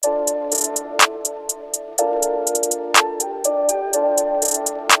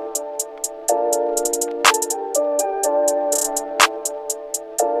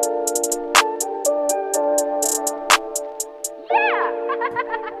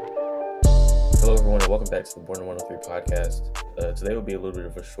Hello, everyone, and welcome back to the Born 103 podcast. Today will be a little bit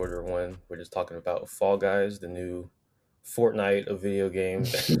of a shorter one. We're just talking about Fall Guys, the new Fortnite of video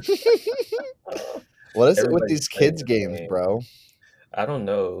games. What is it with Everybody's these playing kids this games, game. bro? I don't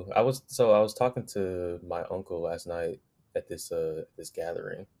know. I was talking to my uncle last night at this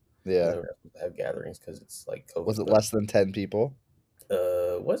gathering. I Yeah. know we're not supposed to have gatherings because it's like Was COVID, it but less than 10 people?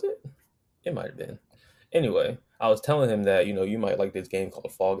 was it? It might have been. Anyway, I was telling him that you might like this game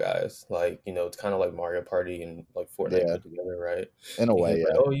called Fall Guys. Like it's kind of like Mario Party and like Fortnite Yeah, put together, right? in a And he way, was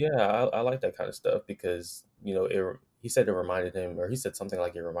like, yeah. "Oh yeah, I like that kind of stuff because he said it reminded him, or he said something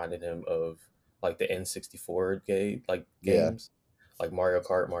like it reminded him of like the N64 Yeah. games, like Mario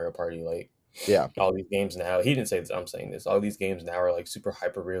Kart, Mario Party, like Yeah. all these games now." He didn't say this. I'm saying this. All these games now are like super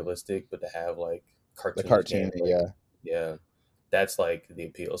hyper realistic, but to have like The cartoonish cartoon, gameplay. yeah. Yeah, that's like the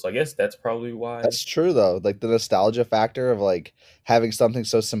appeal. So I guess that's probably why. That's true though. Like the nostalgia factor of like having something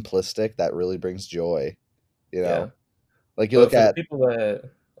so simplistic that really brings joy, you know? Yeah. Like you But look for the at people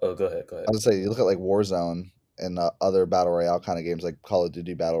that oh, go ahead, go I ahead. would say you look at like Warzone and other battle royale kind of games like Call of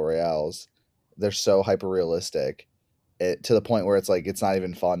Duty battle royales. They're so hyper realistic to the point where it's like it's not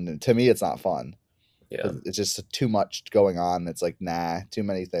even fun. And to me, it's not fun. Yeah. 'Cause it's just too much going on. It's like, nah, too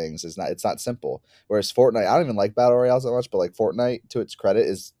many things. It's not simple. Whereas Fortnite, I don't even like battle royales that much, but like Fortnite, to its credit,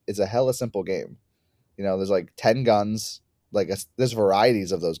 is a hella simple game. There's like 10 guns, there's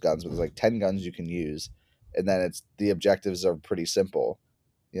varieties of those guns, but there's like 10 guns you can use, and then it's the objectives are pretty simple,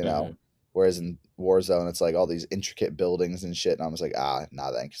 you know. Mhm. Whereas in Warzone, it's like all these intricate buildings and shit, and I'm just like,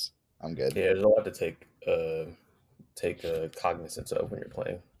 nah, thanks, I'm good. Yeah, there's a lot to take cognizance of when you're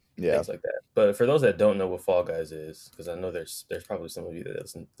playing Yeah, things like that. But for those that don't know what Fall Guys is, because I know there's probably some of you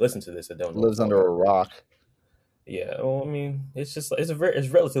that listen to this that don't know what lives Fall under Guys a is. rock. Yeah, well, I mean, it's just it's a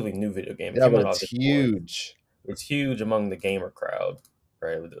relatively new video game. It Yeah, came but out it's August 4th. huge. It's huge among the gamer crowd,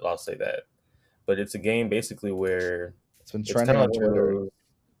 right? I'll say that. But it's a game basically where It's been it's kind trending of on like one of Twitter. those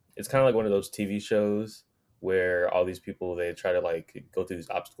it's kind of like one of those TV shows where all these people they try to like go through these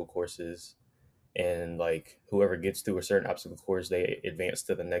obstacle courses and like whoever gets through a certain obstacle course they advance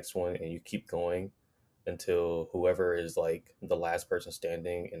to the next one and you keep going until whoever is like the last person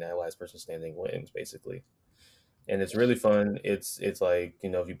standing and that last person standing wins basically. And it's really fun. It's like,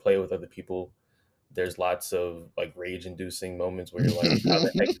 if you play with other people, there's lots of like rage inducing moments where you're like, how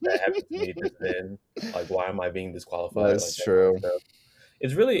the heck did that happen to me just then? Like why am I being disqualified? That's Like that kind of true. stuff.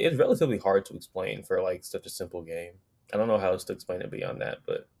 It's relatively hard to explain for like such a simple game. I don't know how else to explain it beyond that,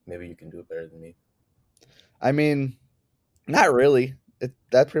 but maybe you can do it better than me. I mean, not really.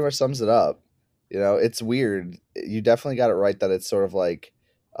 That pretty much sums it up. It's weird. You definitely got it right that it's sort of like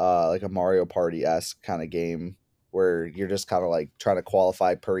a Mario Party esque kind of game where you're just kind of like trying to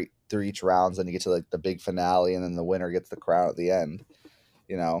qualify through each rounds, and you get to like the big finale, and then the winner gets the crown at the end.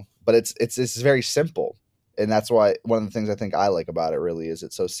 But it's very simple, and that's why one of the things I think I like about it really is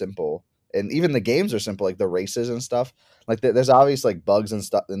it's so simple, and even the games are simple, like the races and stuff. Like there's obvious like bugs and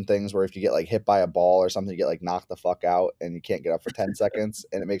stuff and things where if you get like hit by a ball or something, you get like knocked the fuck out and you can't get up for 10 seconds,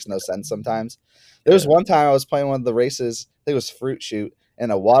 and it makes no sense sometimes. There was Yeah. one time I was playing one of the races, I think it was Fruit Shoot,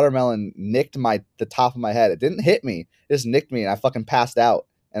 and a watermelon nicked the top of my head. It didn't hit me, it just nicked me, and I fucking passed out,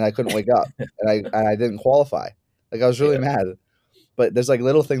 and I couldn't wake up, and I didn't qualify. Like I was really Yeah. mad. But there's like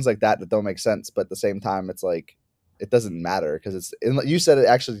little things like that that don't make sense, but at the same time it's like it doesn't matter because you said it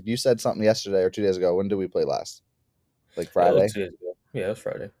actually. You said something yesterday or 2 days ago. When did we play last? Like It was Friday. 2 days ago. Yeah, it was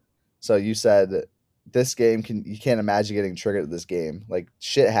Friday. So you said this game you can't imagine getting triggered at this game. Like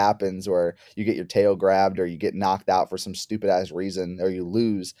shit happens where you get your tail grabbed or you get knocked out for some stupid ass reason or you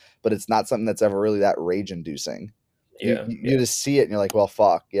lose, but it's not something that's ever really that rage inducing. You, Yeah. you Yeah. you just see it and you're like, well,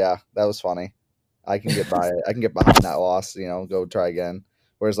 fuck, yeah, that was funny. I can get by it. I can get behind that loss. Go try again.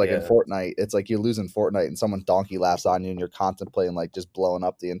 Whereas like in Yeah. Fortnite, it's like you lose in Fortnite and someone donkey laughs on you and you're contemplating like just blowing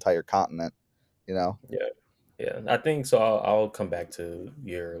up the entire continent. You know? Yeah. Yeah. I think so. I'll come back to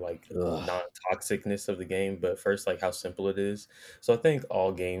your like Ugh. non-toxicness of the game, but first, like how simple it is. So I think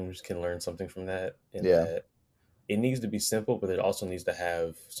all games can learn something from that, in Yeah. that it needs to be simple, but it also needs to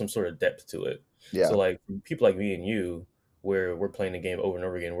have some sort of depth to it. So Yeah. like people like me and you, where we're playing the game over and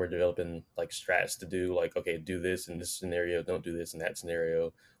over again, we're developing like strats to do like, okay, do this in this scenario, don't do this in that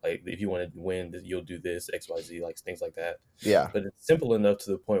scenario. Like if you want to win, you'll do this, XYZ, like things like that. Yeah. But it's simple enough to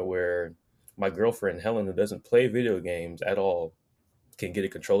the point where my girlfriend Helen, who doesn't play video games at all, can get a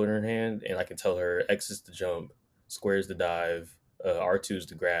controller in her hand, and I can tell her X is to jump, square is to dive, R2 is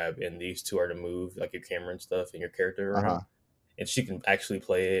to grab, and these two are to move, like your camera and stuff, and your character Uh-huh. around. And she can actually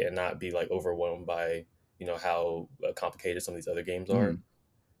play it and not be like overwhelmed by how complicated some of these other games are. Mhm.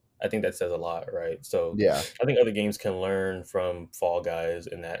 I think that says a lot, right? So Yeah. I think other games can learn from Fall Guys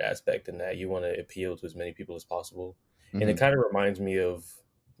in that aspect, and that you want to appeal to as many people as possible. And it Hmm. kind of reminds me of,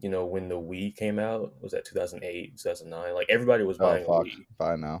 when the Wii came out, was that 2008, 2009? Like everybody was Oh buying a fuck, Wii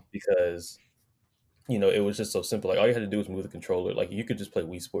fine now. because, it was just so simple. Like all you had to do was move the controller. Like you could just play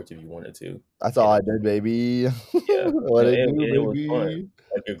Wii Sports if you wanted to. That's And all I did, baby. yeah, What it do, it was fun. baby?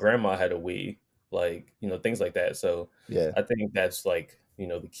 Like your grandma had a Wii, like things like that. So Yeah, I think that's like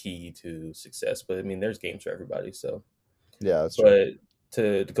the key to success. But I mean, there's games for everybody. So, yeah, that's true. but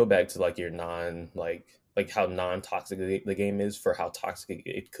to go back to like your non like how non toxic the game is for how toxic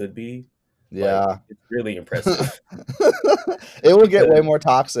it could be, like Yeah. it's really impressive It will get way because more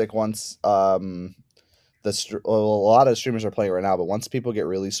toxic once well, a lot of streamers are playing right now, but once people get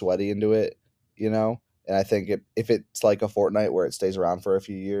really sweaty into it, and I think if it's like a Fortnite where it stays around for a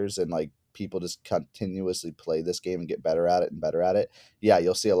few years and like people just continuously play this game and get better at it and better at it, yeah,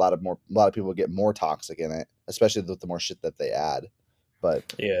 you'll see a lot of people get more toxic in it, especially with the more shit that they add. But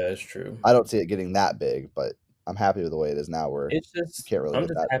yeah, that's true. I don't see it getting that big, but I'm happy with the way it is now where It's you just can't really I'm get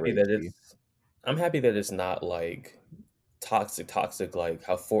just that happy that ragey. I'm happy that it's not like toxic like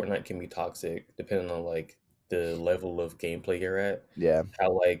how Fortnite can be toxic depending on like the level of gameplay you're at. Yeah.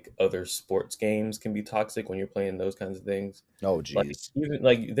 How like other sports games can be toxic when you're playing those kinds of things. Oh Like geez. even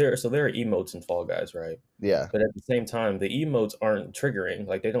like there are emotes in Fall Guys, right? Yeah. But at the same time, the emotes aren't triggering.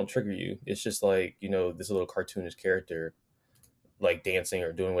 Like they don't trigger you. It's just like, this little cartoonish character like dancing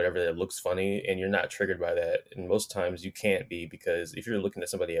or doing whatever that looks funny, and you're not triggered by that. And most times you can't be, because if you're looking at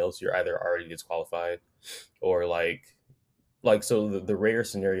somebody else, you're either already disqualified or like so the rare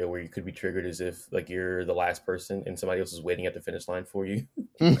scenario where you could be triggered is if like you're the last person and somebody else is waiting at the finish line for you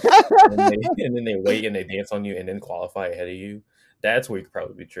and and then they wait and they dance on you and then qualify ahead of you. That's where you could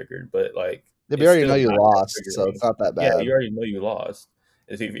probably be triggered. But like Yeah, we it's already know still you not that lost, so triggering. it's not that Yeah, bad. you already know you lost.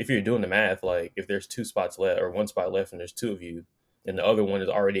 If you're doing the math, like if there's two spots left or one spot left and there's two of you and the other one is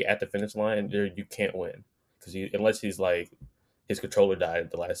already at the finish line, there you can't win. Because unless he's like his controller died at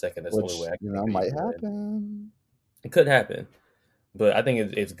the last second, that's the only way Which, I can think that you might can win. happen. It could happen. But I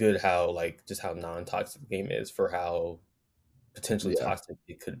think it's good how like just how non-toxic the game is for how potentially Yeah, toxic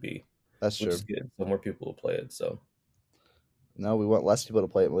it could be, that's which true. is good. So more people will play it. So, No, we want less people to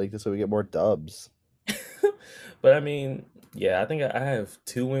play it, Malik, so we get more dubs. but I mean, yeah, I think I have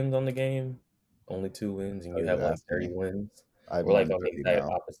 2 wins on the game, only 2 wins, and Oh, you you have like asked 30 me. wins. I have We're like more than on the 30 exact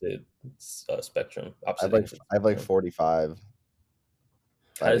now. opposite spectrum, I have opposite like ends of the I have like spectrum. 45.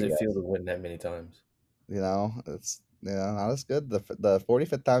 If I How had does to it feel guess. to win that many times? It's not as good. The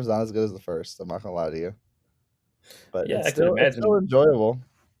 45th time's not as good as the first. I'm not gonna lie to you, but Yeah, it's I could still imagine. enjoyable.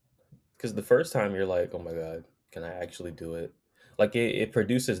 Because the first time you're like, oh my God, can I actually do it? Like it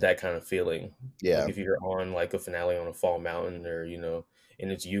produces that kind of feeling. Like Yeah, if you're on like a finale on a fall mountain or,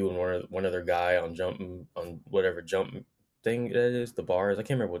 and it's you and one other guy on whatever jump thing that is, the bars. I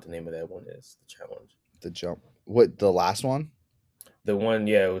can't remember what the name of that one is, the challenge. the jump. What, the last one? The one,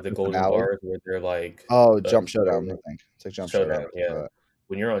 yeah, with the The golden finale? bars where they're like Oh, uh, Jump Showdown. I think it's like Jump Showdown showdown, or something yeah. like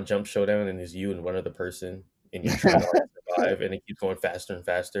When you're on jump showdown and it's you and one other person and you're trying to that. like survive and it keeps going faster and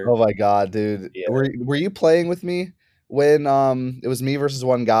faster. Oh my god, dude. Yeah. Were you playing with me when it was me versus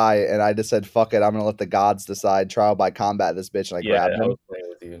one guy and I just said fuck it, I'm gonna let the gods decide, trial by combat this bitch, and I Yeah, grabbed I him? was playing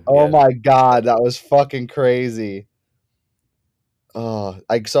with you. Oh Yeah. my god, that was fucking crazy. Oh,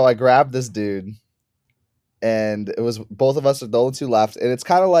 I grabbed this dude and it was both of us are the only two left. And it's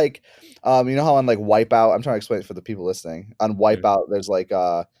kind of like you know how on like Wipeout, I'm trying to explain it for the people listening. On Mhm. Wipeout, there's like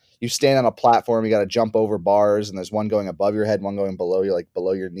you stand on a platform, you gotta jump over bars, and there's one going above your head, one going below you, like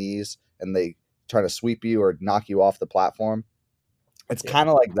below your knees, and they try to sweep you or knock you off the platform. It's Yeah. kind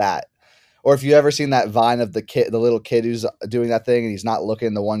of like that. Or if you ever seen that vine of the little kid who's doing that thing and he's not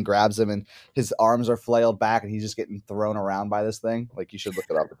looking, the one grabs him and his arms are flailed back and he's just getting thrown around by this thing. Like, you should look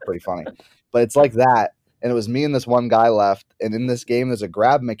it up. It's pretty funny. But it's like that. And it was me and this one guy left. And in this game, there's a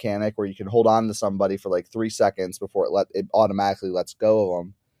grab mechanic where you can hold on to somebody for like 3 seconds before it automatically lets go of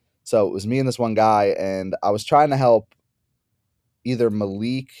them. So it was me and this one guy, and I was trying to help either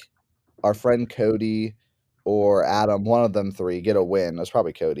Malik, our friend Cody, or Adam, one of them three, get a win. It was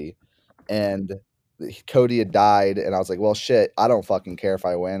probably Cody. And Cody had died, and I was like, well, shit, I don't fucking care if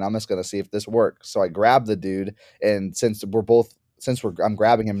I win. I'm just gonna see if this works. So I grabbed the dude, and I'm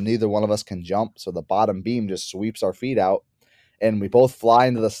grabbing him, neither one of us can jump. So the bottom beam just sweeps our feet out, and we both fly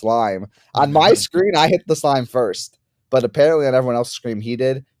into the slime. On my screen, I hit the slime first, but apparently on everyone else's screen, he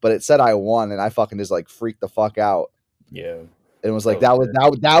did. But it said I won, and I fucking just like freaked the fuck out. Yeah. And was That like, was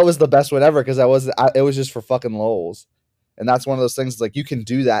good. that was the best win ever, because it was just for fucking lols. And that's one of those things, like, you can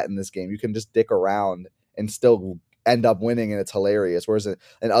do that in this game. You can just dick around and still end up winning and it's hilarious. Whereas in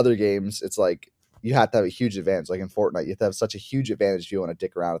other games, it's like you have to have a huge advantage. Like in Fortnite, you have to have such a huge advantage if you want to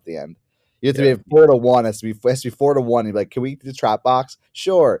dick around at the end. You have to Yeah. be 4-1. It has to be 4-1. You're like, can we get the trap box?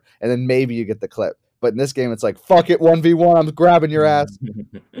 Sure. And then maybe you get the clip. But in this game, it's like, fuck it, 1v1. I'm grabbing your ass.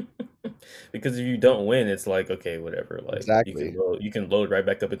 Because if you don't win, it's like, okay, whatever. Like Exactly. you can load right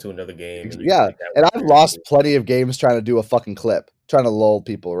back up into another game, and you can Yeah. take that And one I've lost seriously. plenty of games trying to do a fucking clip, trying to lull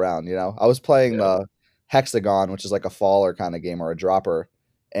people around, you know? I was playing Yeah. the Hexagon, which is like a faller kind of game or a dropper.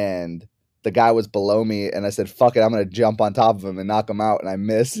 And the guy was below me, and I said, fuck it, I'm going to jump on top of him and knock him out. And I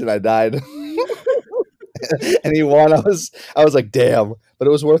missed, and I died. And he won. I was like, damn. But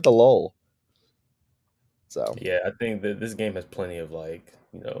it was worth the lull. So, Yeah, I think that this game has plenty of like,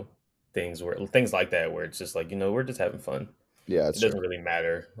 things like that where it's just like, we're just having fun. yeah, It it's true. doesn't really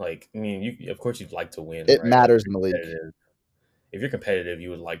matter. Like, I mean, of course you'd like to win, It right? Like matters in the league. if you're competitive,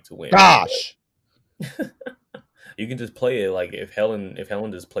 you would like to win. Gosh. You can just play it like if Helen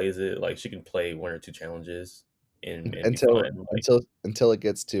just plays it, like she can play 1 or 2 challenges and be Until fine. Like, until it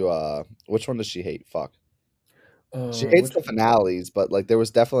gets to which one does she hate? Fuck. She hates which the one? finales, but like there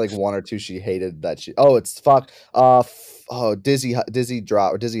was definitely like 1 or 2 she hated that she. Oh, it's fuck. Dizzy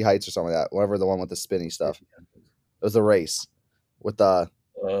drop or Dizzy Heights or something like that. Whatever the one with the spinny stuff. It was the race with the.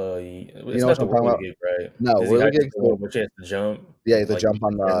 You It's know not what the I'm talking whirly about? gig, right? No, Dizzy Whirly Heights is Gigs. the one where she has to jump Yeah, and the like jump beat the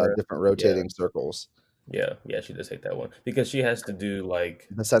on the camera. different Yeah, rotating circles. yeah, she does hate that one because she has to do like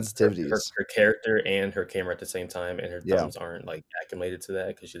The her, her, sensitivities. her character and her camera at the same time, and her Yeah, thumbs aren't like acclimated to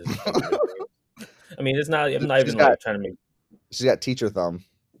that because she doesn't play video games. I mean, it's not. I'm not she's even got like trying to make. she's got teacher thumb.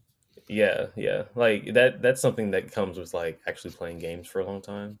 Yeah, like that. That's something that comes with like actually playing games for a long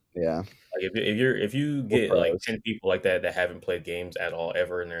time. Yeah, Like if you we're get like pros. 10 people like that haven't played games at all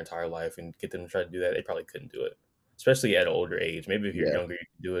ever in their entire life and get them to try to do that, they probably couldn't do it, especially at an older age. Maybe if you're Yeah. younger, you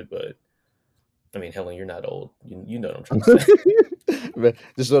can do it, but I mean, Helen, you're not old. You know what I'm trying to say. But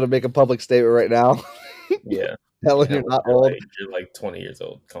just want to make a public statement right now. Yeah, Helen, you're Helen, not you're old. like 20 years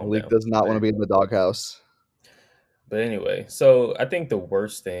old. Calm Malik down. does not want to be in the doghouse. But anyway, so I think the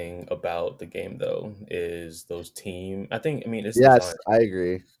worst thing about the game though is those team. I mean, it's Yes, designed, I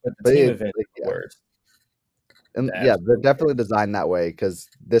agree. but the But team it, event like, is the yeah, worst. and The yeah, they're absolute definitely worst. designed that way because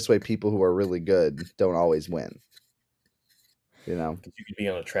this way, people who are really good don't always win. You know, Because you could be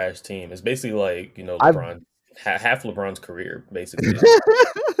on a trash team. It's basically like I've LeBron, half LeBron's career basically is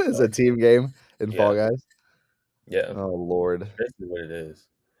it's a like team game in Fall yeah, Guys. yeah. Oh Lord, That's basically what it is.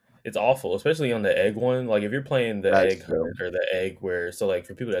 It's awful, especially on the egg one. Like if you're playing the that's egg hunt true. or the egg where so like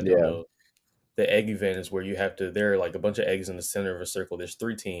for people that don't Yeah, know, the egg event is where you have to there are like a bunch of eggs in the center of a circle. There's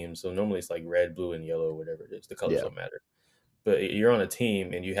 3 teams, so normally it's like red, blue, and yellow, whatever it is. The colors yeah, don't matter. But you're on a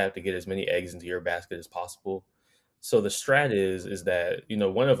team and you have to get as many eggs into your basket as possible. So the strat is that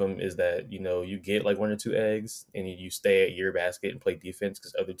one of them is that you get like 1 or 2 eggs and you stay at your basket and play defense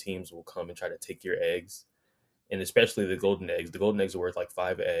because other teams will come and try to take your eggs, and especially the golden eggs. The golden eggs are worth like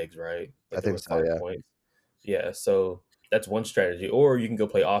 5 eggs, right? I Like they're think worth so. 5 points. Yeah, so that's one strategy. Or you can go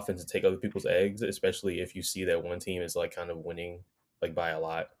play offense and take other people's eggs, especially if you see that one team is like kind of winning like by a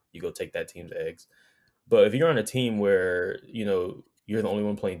lot. You go take that team's eggs. But if you're on a team where you're the only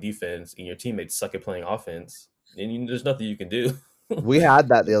one playing defense and your teammates suck at playing offense, then there's nothing you can do. We had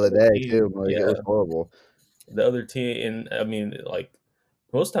that the other The day team, too. Like it yeah, was horrible. the other team, and I mean, like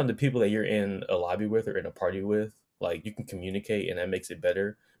most time, the people that you're in a lobby with or in a party with, like you can communicate, and that makes it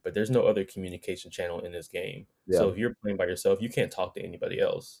better. But there's no other communication channel in this game. Yeah, So if you're playing by yourself, you can't talk to anybody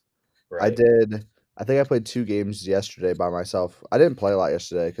else, I right? did. I think I played 2 games yesterday by myself. I didn't play a lot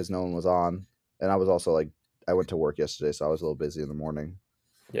yesterday because no one was on, and I was also like I went to work yesterday, so I was a little busy in the morning.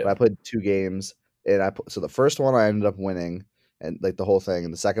 But Yeah. I played 2 games, and so the first one I ended up winning, and like the whole thing,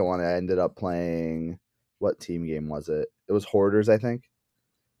 and the second one I ended up playing. What team game was it? It was Hoarders, I think.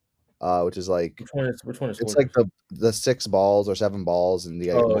 Which is like Which one is it's like Hoarders? the 6 balls or 7 balls, and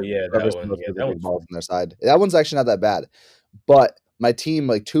you Oh get yeah, whoever that one. throws Yeah, the that big one's balls fun. on their side. That one's actually not that bad, but my team,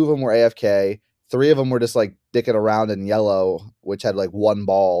 like 2 of them were AFK. 3 of them were just like dicking around in yellow, which had like 1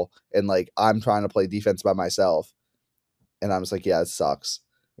 ball, and like I'm trying to play defense by myself, and I'm just like, yeah, it sucks.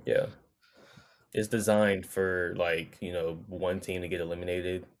 Yeah. It's designed for like, one team to get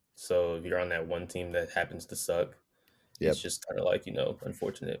eliminated. So if you're on that one team that happens to suck, it's Yep. just kind of like,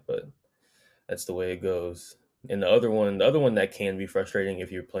 unfortunate, but that's the way it goes. And the other one that can be frustrating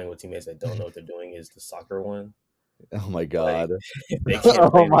if you're playing with teammates that don't know what they're doing is the soccer one. Oh my Like god. if they can't Oh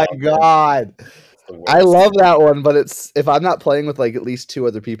play the my offense, god. it's the I worst. love that one, but it's if I'm not playing with like at least 2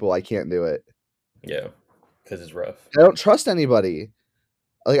 other people, I can't do it. Yeah, because it's rough. I don't trust anybody.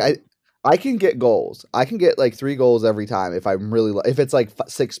 Like I can get goals. I can get like 3 goals every time if I'm really if it's like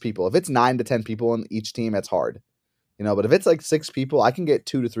 6 people. If it's 9 to 10 people on each team, it's hard. But if it's like 6 people, I can get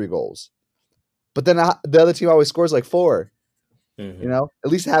 2 to 3 goals. But then the other team always scores like 4. Hmm.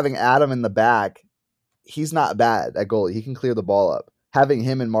 At least having Adam in the back, he's not bad at goalie. He can clear the ball up. Having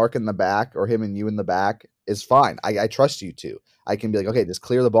him and Mark in the back or him and you in the back is fine. I trust you two. I can be like, okay, just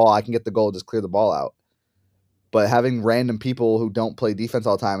clear the ball. I can get the goal. Just clear the ball out. But having random people who don't play defense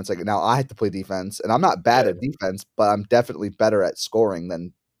all the time, it's like now I have to play defense. And I'm not bad Yeah, at defense, but I'm definitely better at scoring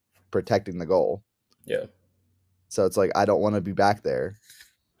than protecting the goal. yeah. So it's like I don't want to be back there.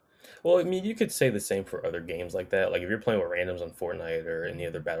 Well, I mean, you could say the same for other games like that. Like if you're playing with randoms on Fortnite or any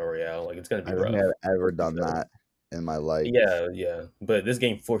other battle royale, like it's gonna I be don't think rough. I've ever Just done because. that in my life. Yeah, yeah. But this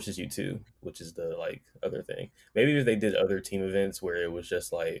game forces you to, which is the like other thing. Maybe if they did other team events where it was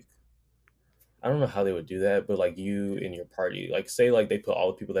just like I don't know how they would do that, but like you and your party, like say like they put all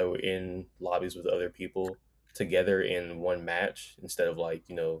the people that were in lobbies with other people together in one match instead of like,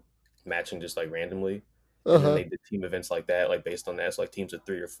 matching just like randomly. And then Uh-huh. they did team events like that, like based on that, so like teams of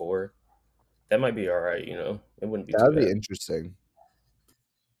 3 or 4. That might be all right. It wouldn't be too That'd be bad. interesting.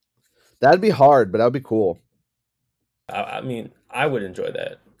 That'd be hard, but that'd be cool. I mean, I would enjoy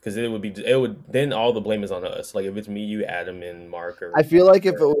that because it would then all the blame is on us. Like if it's me, you, Adam, and Mark, I or feel like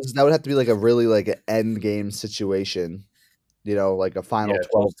if it was that would have to be like a really like an end game situation, like a final yeah,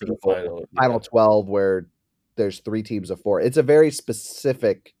 12 close to the people, final. final Yeah, 12 where there's 3 teams of 4. It's a very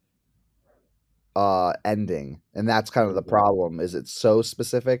specific ending, and that's kind of the hmm problem is it's so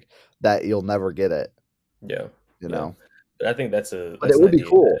specific that you'll never get it, yeah, you yeah. know. But I think that's But it an would be idea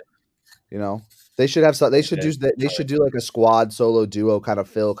cool, that you know. They should have some, that they should challenge. do like a squad solo duo kind of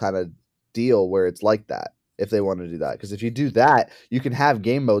fill kind of deal where it's like that if they want to do that, because if you do that you can have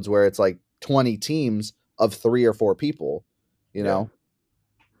game modes where it's like 20 teams of 3 or 4 people, you Yeah, know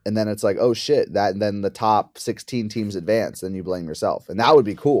and then it's like, oh shit, that and then the top 16 teams advance, then you blame yourself, and that would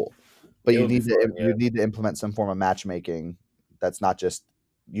be cool. But it would be fun. Yeah. you need to implement some form of matchmaking that's not just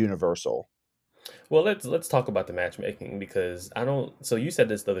universal. Well, let's talk about the matchmaking because I don't. So you said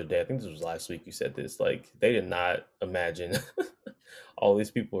this the other day. I think this was last week. You said this like they did not imagine all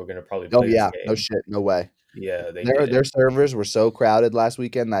these people are going to probably Oh play this yeah, no game. shit, no way. Yeah, they Their didn't. servers were so crowded last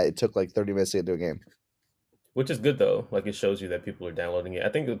weekend that it took like 30 minutes to get to a game. Which is good though. Like it shows you that people are downloading it. I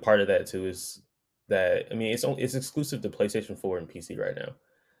think a part of that too is that I mean it's exclusive to PlayStation 4 and PC right now,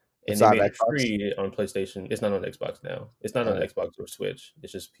 and It's they on made it Xbox. free on PlayStation. It's not on Xbox now. It's not on Oh. Xbox or Switch.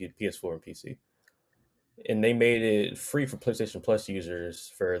 It's just PS4 and PC. And they made it free for PlayStation Plus users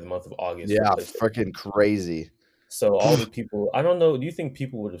for the month of August for Yeah, PlayStation. freaking crazy. So all the people, I don't know. Do you think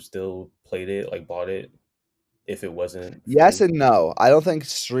people would have still played it, like bought it, if it wasn't Yes free? and no. I don't think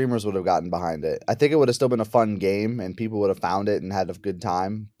streamers would have gotten behind it. I think it would have still been a fun game and people would have found it and had a good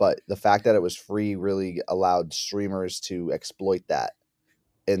time. But the fact that it was free really allowed streamers to exploit that.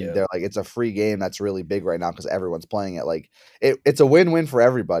 And Yeah. they're like, it's a free game that's really big right now because everyone's playing it. Like it's a win-win for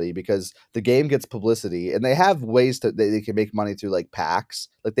everybody because the game gets publicity and they have ways to they can make money through like packs.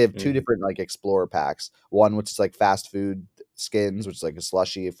 Like they have 2 Hmm. different like explorer packs. One which is like fast food skins, which is like a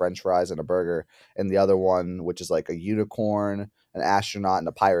slushy, French fries, and a burger, and the other one which is like a unicorn, an astronaut, and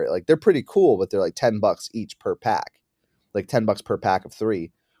a pirate. Like they're pretty cool, but they're like $10 each per pack. Like $10 per pack of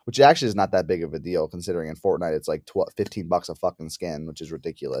 3, which actually is not that big of a deal considering in Fortnite it's like 12, $15 a fucking skin, which is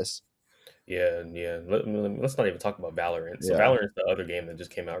ridiculous. Yeah, yeah. Let's not even talk about Valorant. So Yeah. Valorant's the other game that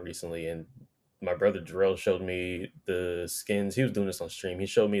just came out recently, and my brother Jarrell showed me the skins. He was doing this on stream. He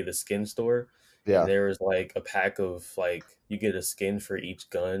showed me the skin store, and Yeah. there was like a pack of like you get a skin for each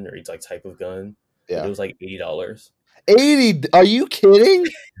gun or each like type of gun, but it Yeah. was like $80. 80, are you kidding?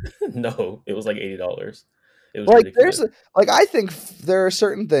 No, it was like $80. It was Like ridiculous. like I think there are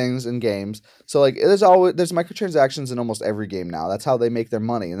certain things in games. So like there's microtransactions in almost every game now. That's how they make their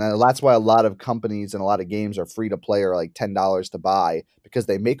money. And that's why a lot of companies and a lot of games are free to play or like $10 to buy because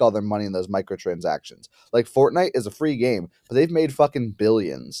they make all their money in those microtransactions. Like Fortnite is a free game, but they've made fucking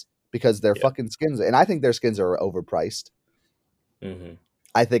billions because their Yeah. fucking skins, and I think their skins are overpriced. Hmm.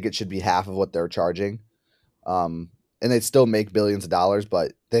 I think it should be half of what they're charging. Um, and they'd still make billions of dollars,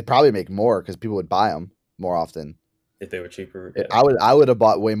 but they'd probably make more because people would buy them more often. If they were cheaper, yeah. I would have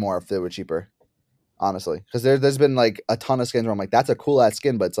bought way more if they were cheaper, honestly. Because there's been like a ton of skins where I'm like, that's a cool ass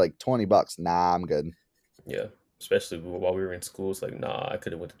skin, but it's like $20. Nah, I'm good. Yeah, especially while we were in school, it's like, nah, I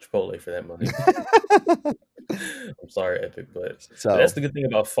could have went to Chipotle for that money. I'm sorry, Epic, but that's So the good thing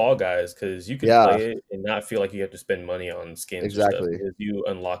about Fall Guys because you can yeah, play it and not feel like you have to spend money on skins or stuff exactly. because you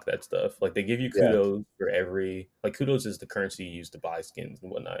unlock that stuff. Like they give you Yeah, kudos for every like kudos is the currency you use to buy skins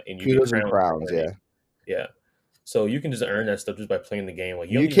and whatnot, and you get kudos and crowns for crowns. Yeah, winning. Yeah, so you can just earn that stuff just by playing the game. Like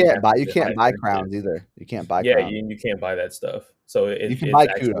you don't even have you to can't buy earn it. crowns either. You can't buy Yeah, crowns. you can't buy that stuff. So You can it's buy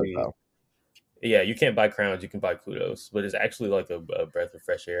kudos actually though. Yeah, you can't buy crowns, you can buy kudos, but it's actually like a breath of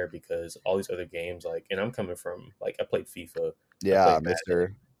fresh air because all these other games, like, and I'm coming from like I played FIFA, I Yeah, played Madden,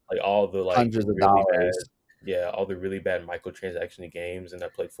 Mister like all the like hundreds of really bad, dollars. yeah, all the really bad microtransaction games, and I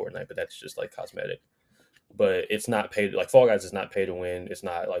played Fortnite, but that's just like cosmetic. But it's not paid like Fall Guys is not pay to win. It's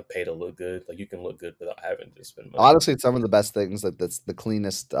not like pay to look good. Like you can look good without having to spend money. Honestly, some of the best things like that's the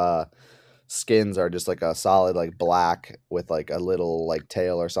cleanest skins are just like a solid like black with like a little like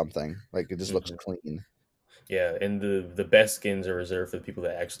tail or something. Like it just looks Mhm. clean. Yeah, and the best skins are reserved for the people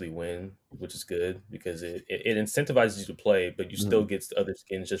that actually win, which is good because it incentivizes you to play, but you still Mhm. get other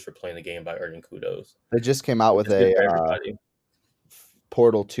skins just for playing the game by earning kudos, They just came out which with is good a for everybody.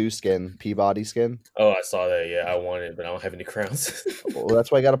 Portal 2 skin, Peabody skin. Oh, I saw that. Yeah, I want it, but I don't have any crowns. Well,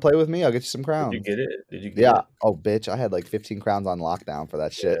 that's why you got to play with me. I'll get you some Did you crowns. get it? Did you get Yeah. it? Oh, bitch. I had like 15 crowns on lockdown for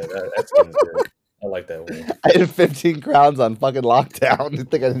that shit. Yeah, that skin's good. I like that one. I had 15 crowns on fucking lockdown. You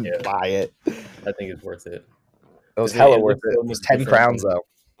think I didn't Yeah, buy it? I think it's worth it It was because hella it worth looks it. so It was much 10 different crowns from. though.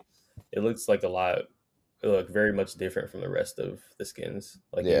 It looks like a lot, like very much different from the rest of the skins.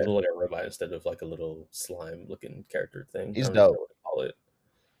 Like you Yeah. look like a robot instead of like a little slime looking character thing. I He's don't even know dope. what to call it.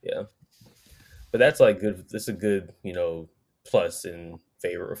 Yeah, but that's like good. That's a good, plus in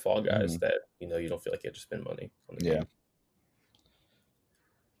favor of Fall Guys Mhm. that you don't feel like you have to spend money on the Yeah. game.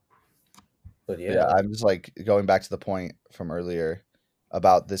 But Yeah, yeah, I'm just like going back to the point from earlier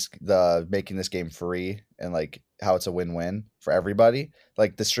about the making this game free and like how it's a win-win for everybody.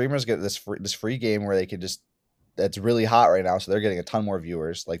 Like the streamers get this free game where they can just that's really hot right now, so they're getting a ton more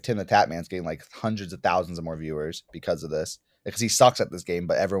viewers. Like Tim the Tatman's getting like hundreds of thousands of more viewers because of this. Because he sucks at this game,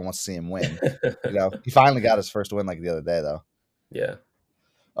 but everyone wants to see him win. You know, he finally got his first win like the other day though. yeah.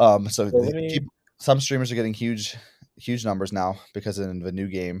 So So let me. some streamers are getting huge numbers now because of the new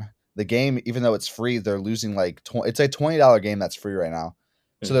game. The game, even though it's free, they're losing like it's a $20 game that's free right now.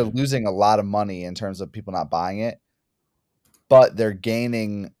 So they're Mhm. losing a lot of money in terms of people not buying it, but they're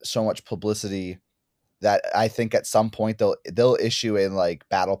gaining so much publicity that I think at some point they'll issue in like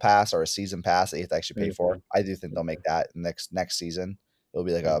battle pass or a season pass that you have to actually pay for. Mhm. I do think they'll make that next season. It'll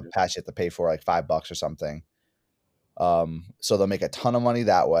be like a Mhm. patch you have to pay for like $5 or something. So they'll make a ton of money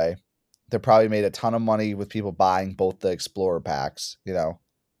that way. They probably made a ton of money with people buying both the Explorer packs, Yeah.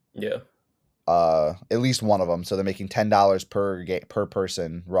 at least one of them. So they're making $10 per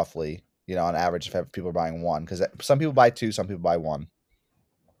person, roughly, on average, if people are buying one. Because some people buy two, some people buy one.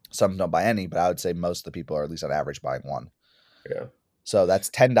 Some don't buy any, but I would say most of the people are at least on average buying one. Yeah. So that's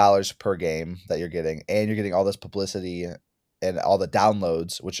 $10 per game that you're getting, and you're getting all this publicity and all the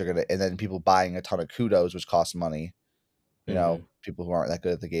downloads, which are and then people buying a ton of kudos, which costs money. Mhm. People who aren't that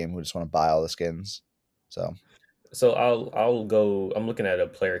good at the game who just want to buy all the skins. So So I'll go. I'm looking at a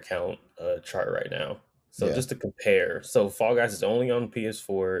player count chart right now. So yeah, just to compare, so Fall Guys is only on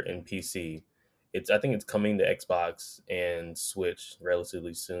PS4 and PC. I think it's coming to Xbox and Switch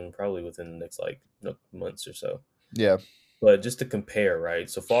relatively soon, probably within the next like months or so. yeah, But just to compare, right?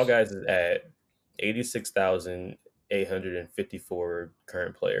 So Fall Guys is at 86,854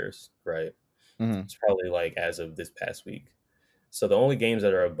 current players, right? hmm It's probably like as of this past week. So the only games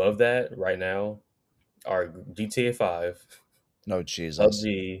that are above that right now are GTA 5, no Jesus.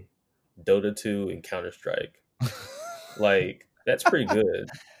 PUBG, Dota 2, and Counter Strike. Like that's pretty good.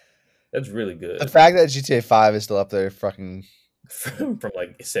 That's really The good fact that GTA 5 is still up there, fucking. from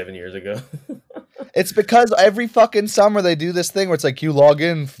like 7 years ago. It's because every fucking summer they do this thing where it's like you log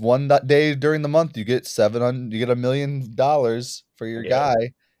in one day during the month, you get 700, you get $1 million for your Yeah, guy,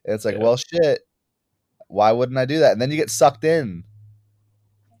 and it's like, yeah. well, shit, why wouldn't I do that? And then you get sucked in.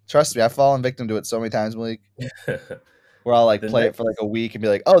 Trust me, I've fallen victim to it so many times, Malik. Where I'll like The play it for like next, a week and be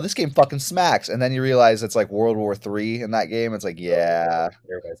like, "Oh, this game fucking smacks," and then you realize it's like World War III in that game. It's like, oh yeah, yeah.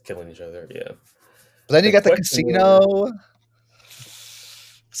 everybody's killing each other. Yeah. But then you The got the question is, casino.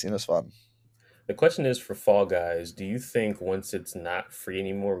 Casino's fun. the question is for Fall Guys, do you think once it's not free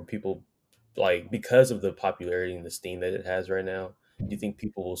anymore, will people like because of the popularity and the steam that it has right now, do you think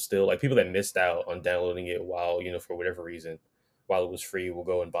people will still like people that missed out on downloading it while, for whatever reason, while it was free, will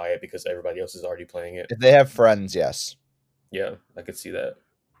go and buy it because everybody else is already playing it? If they have friends, yes. Yeah, I could see that.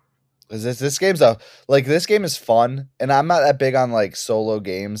 'Cause this game's this game is fun, and I'm not that big on like solo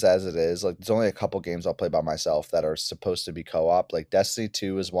games as it is. Like, there's only a couple games I'll play by myself that are supposed to be co-op. Like Destiny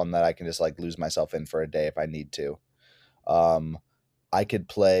 2 is one that I can just like lose myself in for a day if I need to. Um, I could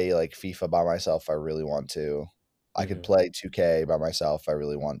play like FIFA by myself if I really want to. I could Hmm. play 2K by myself if I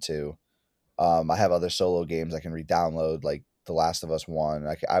really want to. I have other solo games I can re-download, like The Last of Us 1.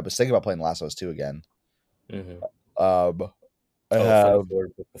 I was thinking about playing The Last of Us 2 again. Hmm. Um, I Oh, funny have. story.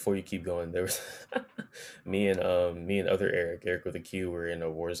 Before you keep going, there was me and other Eric with a Q were in a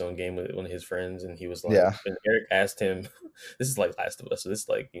Warzone game with one of his friends, and he was like, Yeah. and Eric asked him, this is like Last of Us, so this is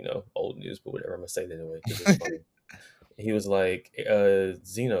like old news, but whatever. I'm gonna say it anyway because it's funny. He was like,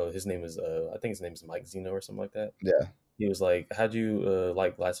 Zeno, his name is I think his name is Mike Zeno or something like that. Yeah. He was like, "How'd you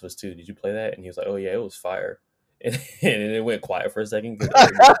like Last of Us 2? Did you play that?" And he was like, "Oh yeah, it was fire." And it went quiet for a second because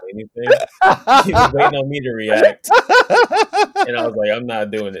Eric didn't say anything. He was waiting on me to react, and I was like, "I'm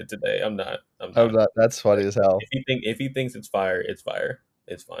not doing it today. I'm not. I'm Oh, not." that's funny Like, as hell. if he thinks it's fire, it's fire.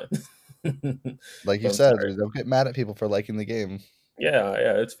 It's fine. Like But you I'm said, sorry. don't get mad at people for liking the game. Yeah,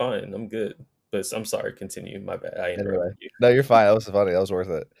 yeah, it's fine. I'm good. But I'm sorry. Continue. My bad. I Anyway, interrupted you. no, you're fine. That was funny. That was worth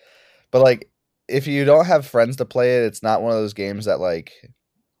it. But like, if you don't have friends to play it, it's not one of those games that like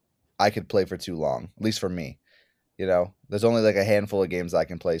I could play for too long. At least for me, there's only like a handful of games I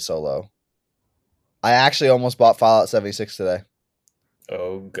can play solo. I actually almost bought Fallout 76 today.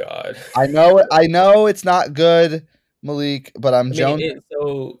 Oh God. I know it's not good, Malik, but I mean, it I'm was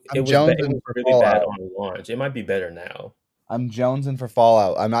it jonesing was for really bad Fallout. on launch. It might be better now. I'm jonesing for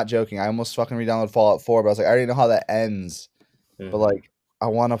Fallout. I'm not joking. I almost fucking re-downloaded Fallout 4, but I was like, I already know how that ends. But Hmm. like, I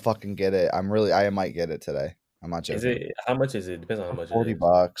want to fucking get it. I might get it today. I'm not Is joking. it how much is it? Depends on how much it is.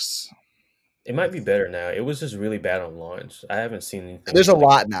 $40. It might be better now. It was just really bad on launch. I haven't seen There's a anything like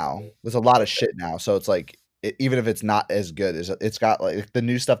lot now. There's a lot of okay. shit now. So it's like, even if it's not as good, it's got like the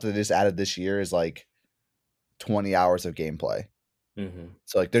new stuff that they just added this year is like 20 hours of gameplay. Hmm.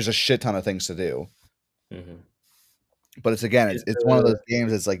 So like, there's a shit ton of things to do. Hmm. But it's again, Is it's one of the those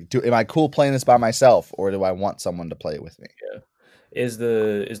games. It's like, am I cool playing this by myself, or do I want someone to play it with me? yeah. Is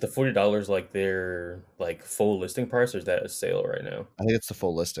the $40 like their like full listing price or is that a sale right now? I think it's the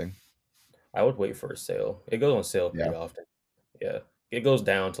full listing. I would wait for a sale. It goes on sale Yeah, pretty often. Yeah. It goes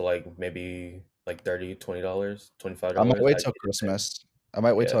down to like maybe like 30, $20, I might $25. wait I till it depends. Christmas. I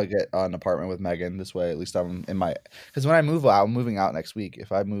might wait till Yeah. I get an apartment with Megan. This way, at least I'm in my. Because when I move out, I'm moving out next week.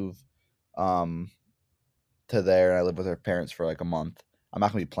 If I move, um, to there and I live with her parents for like a month, I'm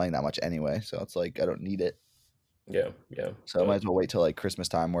not gonna be playing that much anyway. So it's like I don't need it. Yeah. Yeah. So I might as well wait till like Christmas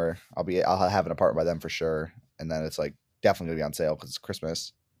time where I'll have an apartment by then for sure. And then it's like definitely gonna be on sale because it's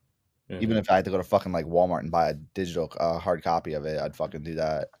Christmas. Even Hmm. if I had to go to fucking like Walmart and buy a digital hard copy of it, I'd fucking do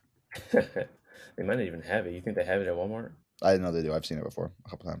that. They might not even have it. You think they have it at Walmart? I know they do. I've seen it before a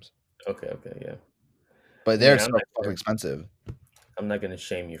couple times, Okay, okay, yeah. but I mean, they're so fucking expensive. I'm not gonna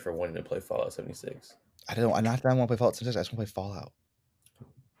shame you for wanting to play Fallout 76. I don't. I'm not that I want to play Fallout 76. I just want to play Fallout.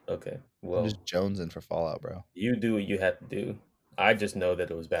 Okay, I'm well, just jonesing for Fallout, bro. you do what you have to do. I just know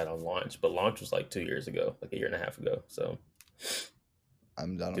that it was bad on launch, but launch was like 2 years ago, like a year and a half ago. So I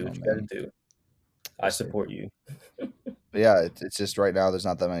don't do know, what you gotta man. do. I We'll see. support you. But yeah, it's just right now. There's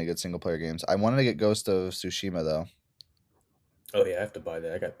not that many good single player games. I wanted to get Ghost of Tsushima though. Oh yeah, I have to buy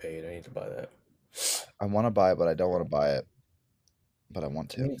that. I got paid. I need to buy that. I want to buy it, but I don't want to buy it. But I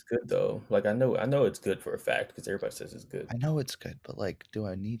want I to. mean, it's good though. Like I know it's good for a fact because everybody says it's good. I know it's good, but like, do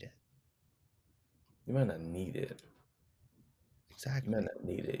I need it? You might not need it. You might Exactly. not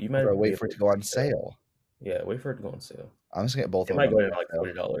need it. You Or do I might be wait able for it to to go on sell. sale? Yeah, wait for it to go on sale. I'm just gonna get both It of them might when go they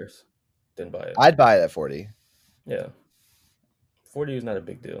in go at on like sale. $40. Then buy it. I'd buy it at 40. Yeah, 40 is not a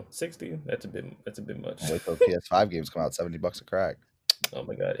big deal. 60, that's a bit much. I'll wait till PS5 games come out. $70 a crack. Oh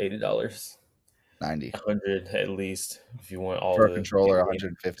my God, $80, 90 100 at least if you want all for a the controller. endings.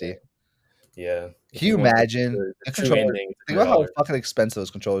 150. Yeah, Can if you you want imagine the a true controller? ending, it's Think hundred about how dollars. fucking expensive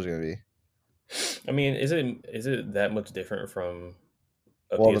those controllers are gonna be. I mean, is it that much different from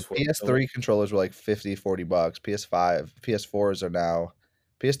a Well, the PS4 controller? PS3 controllers were like 50, $40. PS5, PS4s are now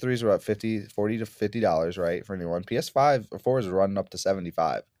PS3s are about 50, 40 to $50, right? For a new one. PS5 or 4s are running up to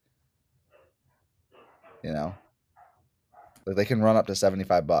 75, you know? Like they can run up to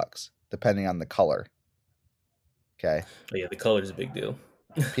 $75 depending on the color. Okay. But yeah, the color is a big deal.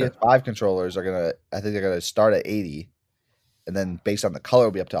 PS5 controllers are gonna I think they're gonna start at 80 and then based on the color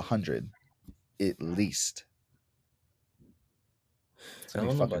will be up to 100 at least. It's I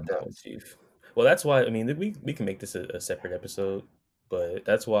gonna be don't know fucking about that one, nuts. Chief. Well, that's why I mean we can make this a separate episode, but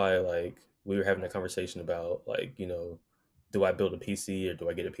that's why like we were having a conversation about like do I build a PC or do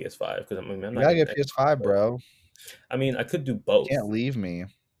I get a PS5? Because I mean I'm You not gotta getting get an PS5, Xbox. So, bro. I mean I could do You can't both. leave me.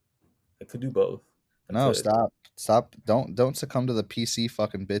 I could do both. I No, could, stop. Stop. Don't succumb to the PC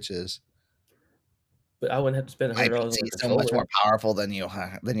fucking bitches. but I wouldn't have to spend My $100 on PC a is so much more controller. powerful than you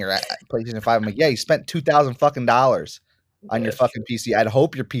than your PlayStation 5. I'm like, yeah, you spent 2,000 fucking dollars on Yeah, your that's true. fucking PC. I'd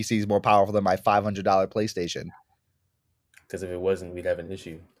hope your PC is more powerful than my $500 PlayStation. Because if it wasn't, we'd have an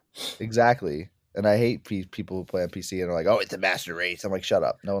issue. Exactly. And I hate people who play on PC and are like, "Oh, it's a master race." I'm like, "Shut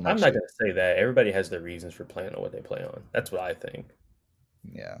up! No one I'm likes not you." gonna say that. Everybody has their reasons for playing on what they play on. That's what I think.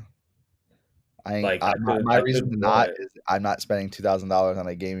 Yeah, I ain't. Like I My I reason could to not want is I'm not spending $2,000 on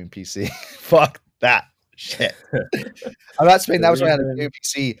a gaming PC. Fuck that shit. I'm not spending the that much money on a gaming reason.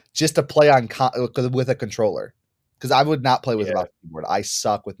 PC just to play on with a controller. Because I would not play with a Yeah. mouse and keyboard. I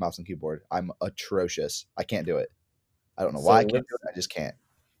suck with mouse and keyboard. I'm atrocious. I can't do it. I don't know why I So can't do let's. it. I just can't.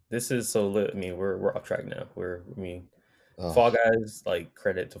 This is so lit. I mean, we're off track now. I mean, Oh, Fall Guys. Like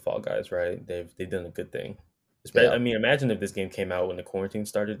credit to Fall Guys, right? They've done a good thing. yeah, I mean, imagine if this game came out when the quarantine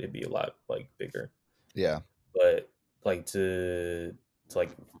started, it'd be a lot like bigger. yeah. But like to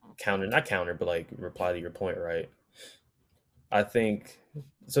like counter, not counter, but like reply to your point, right? I think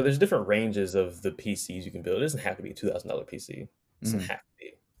so. There's different ranges of the PCs you can build. It doesn't have to be a $2,000 PC. It doesn't Mhm. have to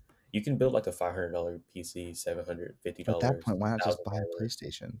be. You can build like a $500 PC, $750, At that point, why not just thousand buy a dollars.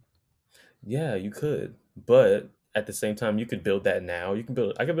 PlayStation? Yeah, you could, but at the same time, you could build that now. You can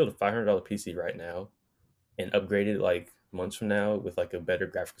build. I could build a $500 PC right now and upgrade it like months from now with like a better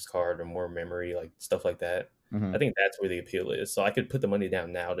graphics card or more memory, like stuff like that. I Mhm. think that's where the appeal is. So I could put the money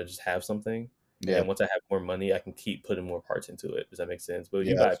down now to just have something, and Yeah, then once I have more money, I can keep putting more parts into it. Does that make sense? But if yeah,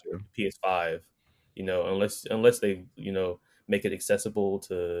 you buy a that's true. PS5, unless they make it accessible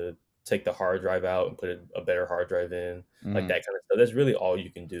to take the hard drive out and put a better hard drive in, like Mhm. that kind of stuff. That's really all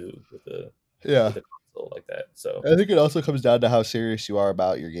you can do Yeah, with a console like that. So I think it also comes down to how serious you are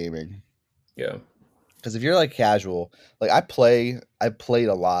about your gaming. yeah, Because if you're like casual, like I played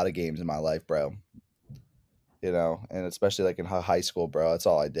a lot of games in my life, bro. And especially like in high school, bro. That's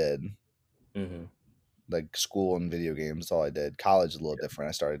all I did. hmm Like school and video games, that's all I did. College is a little different.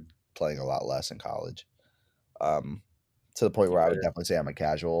 I started playing a lot less in college. Um, to the point you where I would better. definitely say I'm a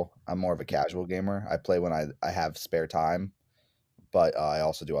casual. I'm more of a casual gamer. I play when I have spare time, but I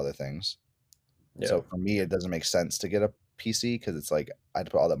also do other things. Yeah, So for me, it doesn't make sense to get a PC because it's like I'd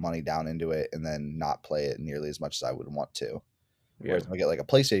put all that money down into it and then not play it nearly as much as I would want to. yeah, Whereas if I get like a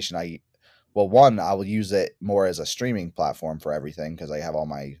PlayStation, well, one, I will use it more as a streaming platform for everything because I have all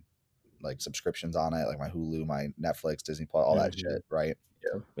my like subscriptions on it, like my Hulu, my Netflix, Disney Plus, all that hmm shit, right?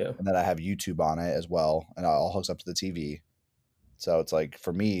 yeah, yeah, And then I have YouTube on it as well, and it all hooks up to the TV. So it's like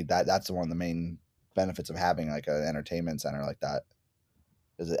for me, that's one of the main benefits of having like an entertainment center like that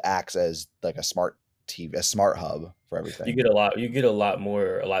is it acts as like a smart TV, a smart hub for everything. You get a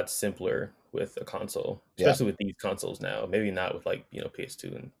lot simpler with a console, Yeah, especially with these consoles now. Maybe not with like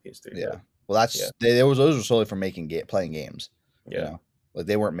PS2 and PS3, yeah. but Well, yeah, those were solely for playing games. You yeah, know, like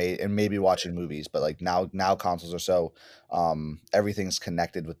they weren't made and maybe watching movies, but like now consoles are so everything's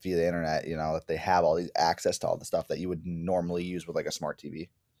connected with via the internet. That they have all these access to all the stuff that you would normally use with like a smart TV.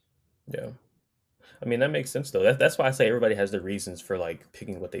 yeah. I mean, that makes sense though. That's why I say everybody has their reasons for like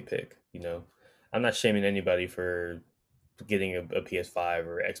picking what they pick. I'm not shaming anybody for getting a PS5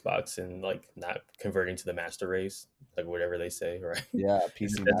 or Xbox and like not converting to the master race, like whatever they say, right? Yeah,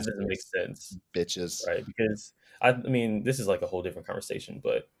 PC That Master doesn't make Race, sense, bitches. right? Because I mean, this is like a whole different conversation,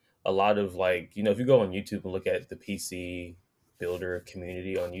 but a lot of like, if you go on YouTube and look at the PC builder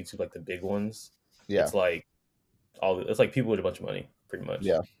community on YouTube, like the big ones, Yeah, it's like it's like people with a bunch of money, pretty much,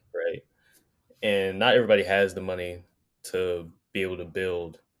 yeah, right? And not everybody has the money to be able to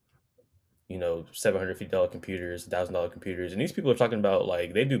build, $750 computers, $1,000 computers, and these people are talking about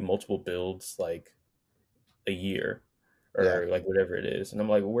like they do multiple builds like a year yeah. or like whatever it is, and I'm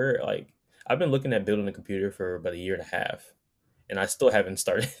like, where like I've been looking at building a computer for about a year and a half, and I still haven't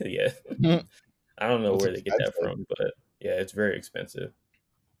started it yet. I don't know It's where they get that expensive. from, but yeah, it's very expensive,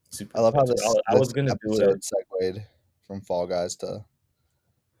 super I love how expensive. I this was gonna do it. episode segued from Fall Guys to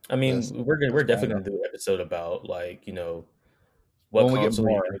I this. mean, we're That's definitely random. gonna do an episode about like what When we get console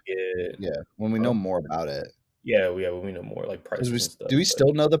you're more, gonna get. yeah, when we know Huh? more about it, Yeah, when we know more like because prices and stuff, do we but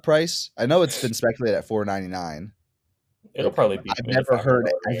still know the price? I know it's been speculated at $499. it'll probably be I've in the never heard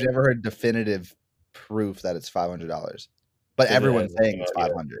 $500 I've range. never heard definitive proof that it's $500, but Because it everyone's hasn't saying come it's out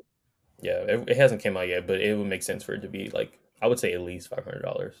yet. 500. Yeah, it hasn't come out yet, but it would make sense for it to be like I would say at least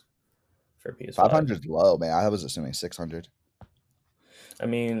 $500 for Five PS5. hundred is low, man. I was assuming 600. I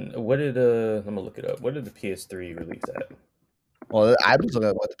mean, I'm gonna look it up. What did the PS3 release at? Well, I was looking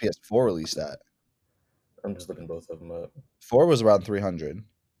at what the PS4 released at. I'm just looking both of them up. 4 was around 300.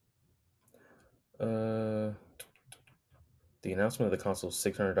 Uh, the announcement of the console's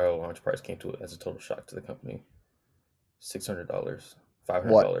 $600 launch price came to it as a total shock to the company. $600, five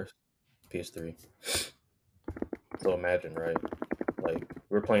hundred What? dollars, PS3. So imagine, right? Like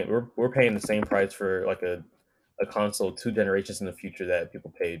we're paying the same price for like a console 2 generations in the future that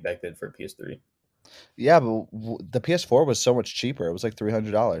people paid back then for a PS3. Yeah, but the PS4 was so much cheaper. It was like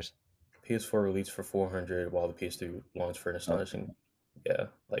 $300. PS4 released for 400, while the PS3 launched for an astonishing, yeah,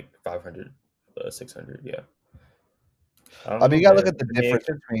 like 500, 600. Yeah, I I don't mean, know, you gotta look man. at the I mean,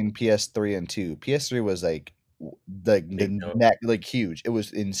 difference between PS3 and 2. PS3 was like big the jump. neck like huge. It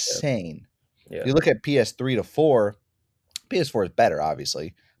was Yeah, insane. If yeah, you look at PS3 to 4, PS4 is better,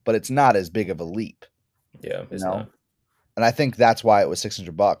 obviously, but it's not as big of a leap, yeah. you It's know? not. And I think that's why it was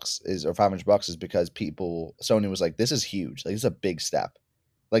 $600 is or $500 is because Sony was like, this is huge. Like, this is a big step.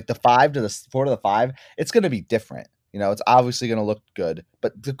 Like the 5 to the 4 to the 5, it's going to be different. You know, it's obviously going to look good,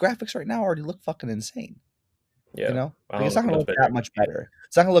 but the graphics right now already look fucking insane. You Yeah, know, I like it's don't not think going to much look better. that much better.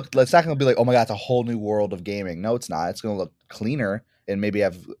 It's not going to look. It's not going to be like, oh my god, it's a whole new world of gaming. No, it's not. It's going to look cleaner and maybe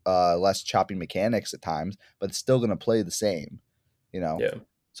have less choppy mechanics at times, but it's still going to play the same. You know, Yeah,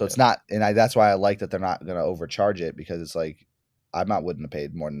 so yeah, it's not, and that's why I like that they're not going to overcharge it because it's like wouldn't have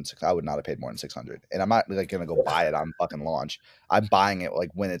paid more than six. I would not have paid more than 600, and I'm not like going to go buy it on fucking launch. I'm buying it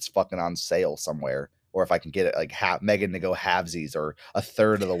like when it's fucking on sale somewhere, or if I can get it like Megan to go halvesies or a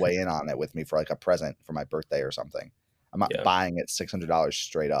third of the way in on it with me for like a present for my birthday or something. I'm not yeah. buying it $600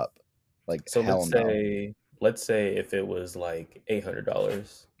 straight up. Like So hell no, let's say if it was like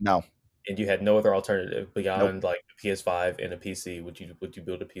 $800 no, and you had no other alternative nope. beyond like the PS5 and a PC, would you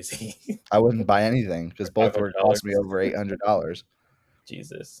build a PC I wouldn't buy anything because for five both hundred were cost me dollars? over $800.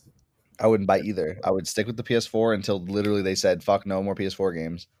 Jesus. I wouldn't buy That's either. I would stick with the PS4 until literally they said, "Fuck, no more PS4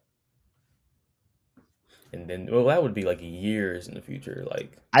 games." And then, well, that would be like years in the future,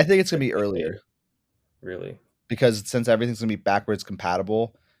 I think it's a gonna be decade, earlier really. because since everything's gonna be backwards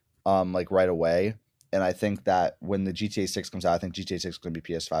compatible, like right away. And I think that when the GTA 6 comes out, I think GTA 6 is gonna be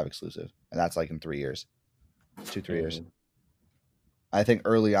PS5 exclusive, and that's like in 3 years, 2 3 years. Mhm. I think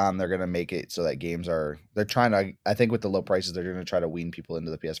early on they're gonna make it so that they're trying to. I think with the low prices, they're gonna try to wean people into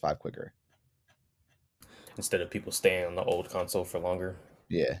the PS5 quicker. Instead of people staying on the old console for longer,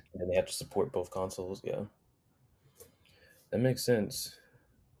 Yeah, and then they have to support both consoles. Yeah, that makes sense.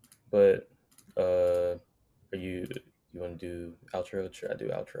 But are you want to do outro? Or should I do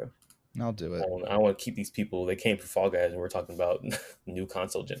outro? I'll do it. I want to keep these people. They came for Fall Guys, and we're talking about new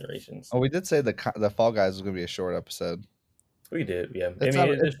console generations. Oh, we did say the Fall Guys was gonna be a short episode. We did, yeah. I It's mean, not.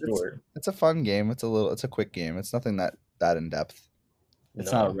 it is short. It's a fun game. It's a quick game. It's nothing that in depth.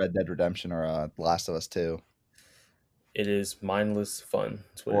 It's not a No, Red Dead Redemption or a Last of Us 2 it is mindless fun.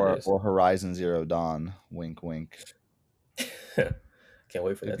 That's what it is. or Horizon Zero Dawn. Wink, wink. Can't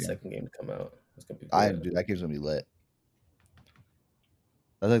wait for Good that game. second game to come out. It's gonna be I good. do that game's gonna be lit.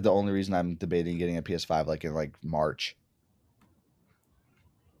 That's like the only reason I'm debating getting a PS5 like in like March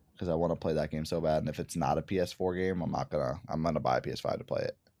because I want to play that game so bad. And if it's not a PS4 game, I'm gonna buy a PS5 to play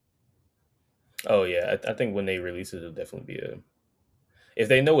it. Oh yeah, I think when they release it, it'll definitely be a. If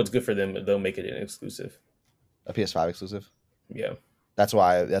they know what's good for them, they'll make it an exclusive. A PS5 exclusive. Yeah, That's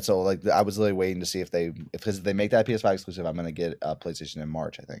why. That's all. Like I was literally waiting to see if because they make that PS5 exclusive, I'm gonna get a PlayStation in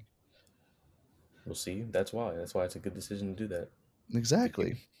March. I think. we'll see. That's why. That's why it's a good decision to do that.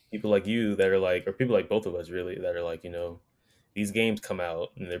 Exactly. People like you that are like, or people like both of us really that are like, these games come out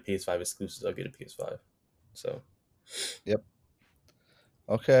and they're PS5 exclusives. I'll get a PS5. So Yep.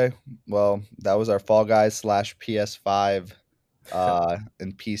 Okay. Well, that was our Fall Guys / PS5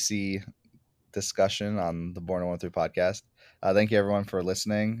 and PC discussion on the Born 1-3 podcast. Thank you everyone for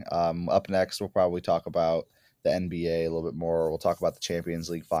listening. Up next, we'll probably talk about the NBA a little bit more. We'll talk about the Champions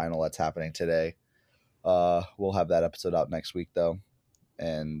League final that's happening today. We'll have that episode out next week though,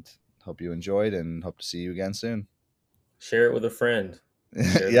 and hope you enjoyed and hope to see you again soon. share it with a friend. Share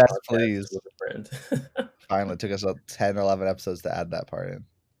the Yes, podcast please. with a friend. Finally, it took us 10 or 11 episodes to add that part in.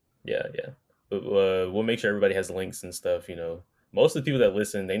 Yeah, yeah. But we'll make sure everybody has links and stuff. Most of the people that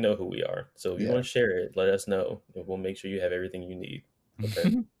listen, they know who we are. So if you Yeah. want to share it, let us know, and we'll make sure you have everything you need.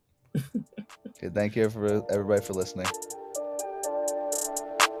 Okay. Okay, thank you for everybody for listening.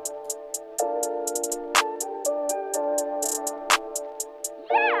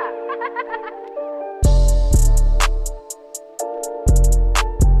 Yeah!